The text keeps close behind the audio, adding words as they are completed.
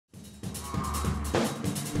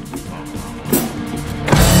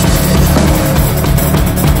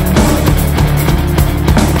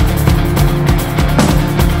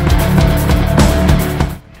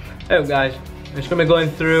Hey guys, I'm just going to be going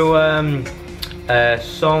through a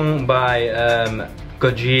song by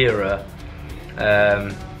Gojira.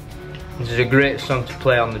 This is a great song to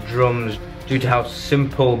play on the drums due to how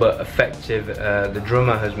simple but effective the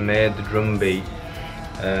drummer has made the drum beat.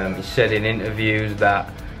 He said in interviews that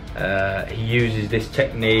he uses this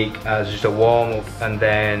technique as just a warm-up, and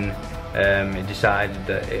then he decided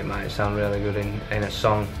that it might sound really good in a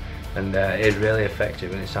song, and it is really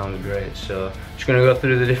effective and it sounds great. So I'm just going to go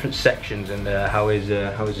through the different sections and how he's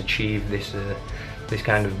achieved this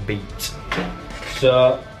kind of beat.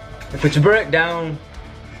 So if we're to break down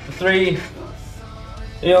the three,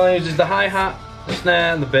 he only uses the hi-hat, the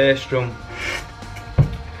snare and the bass drum.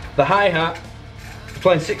 The hi-hat,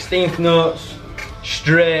 playing 16th notes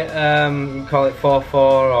straight, you can call it 4/4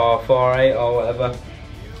 or 4/8 or whatever,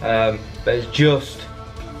 but it's just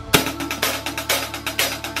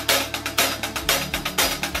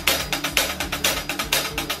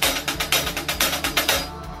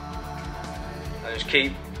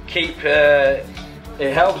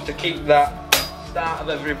it helps to keep that start of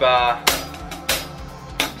every bar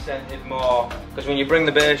accented more, because when you bring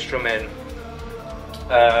the bass drum in,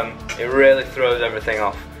 it really throws everything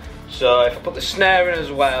off. So if I put the snare in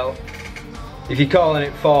as well, if you're calling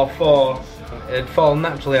it 4/4, it'd fall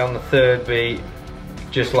naturally on the third beat,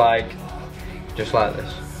 just like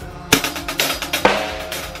this.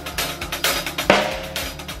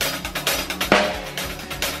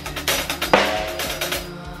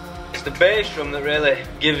 It's the bass drum that really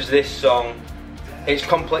gives this song its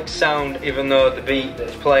complex sound, even though the beat that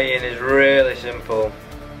it's playing is really simple.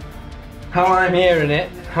 How I'm hearing it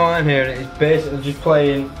is basically just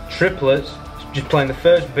playing triplets, just playing the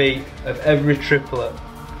first beat of every triplet.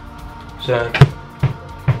 So,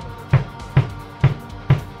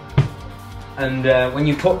 and when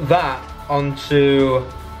you put that onto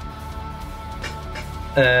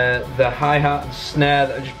the hi-hat and snare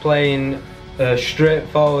that are just playing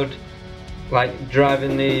straightforward, like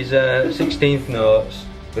driving these 16th notes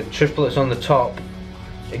with triplets on the top,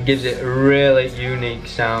 it gives it a really unique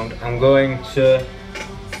sound. I'm going to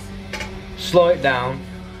slow it down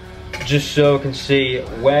just so we can see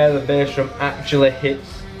where the bass drum actually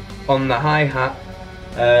hits on the hi-hat.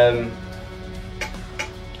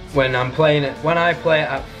 When I play it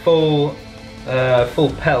at full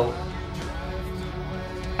pelt,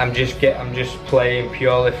 I'm just playing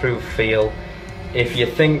purely through feel. I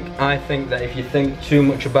think that if you think too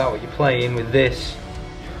much about what you're playing with this,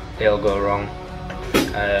 it'll go wrong.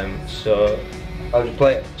 So I'll just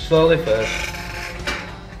play it slowly first.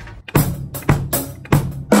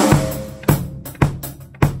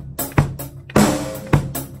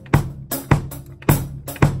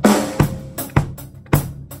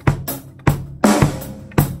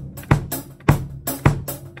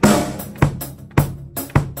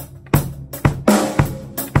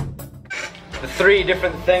 The three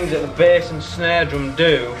different things that the bass and snare drum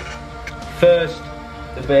do. First,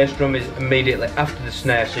 the bass drum is immediately after the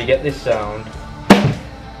snare, so you get this sound.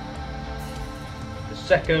 The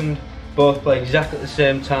second, both play exactly at the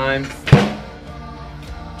same time.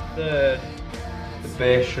 Third, the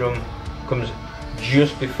bass drum comes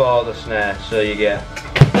just before the snare, so you get.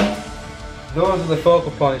 Those are the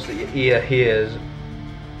focal points that your ear hears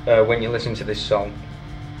when you listen to this song.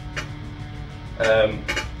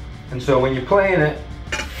 And so when you're playing it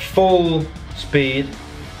full speed,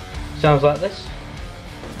 sounds like this.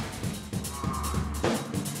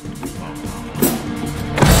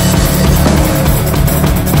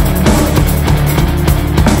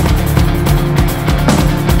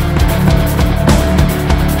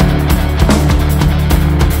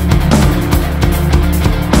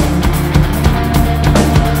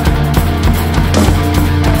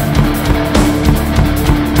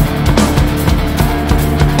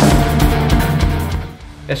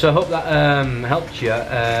 Yeah, so I hope that helped you,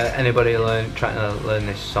 anybody trying to learn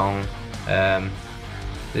this song.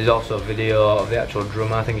 There's also a video of the actual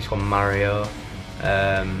drummer, I think he's called Mario.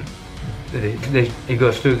 He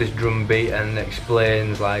goes through this drum beat and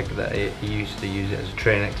explains like that he used to use it as a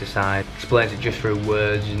training exercise. Explains it just through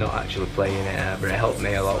words, he's not actually playing it, but it helped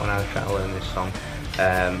me a lot when I was trying to learn this song.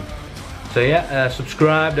 So yeah,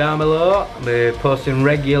 subscribe down below. I'll be posting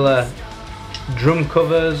regular drum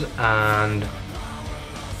covers and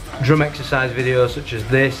drum exercise videos such as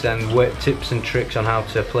this, and tips and tricks on how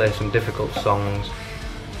to play some difficult songs.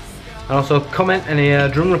 And also comment any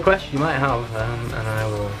drum requests you might have, and I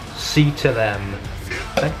will see to them.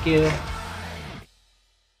 Thank you.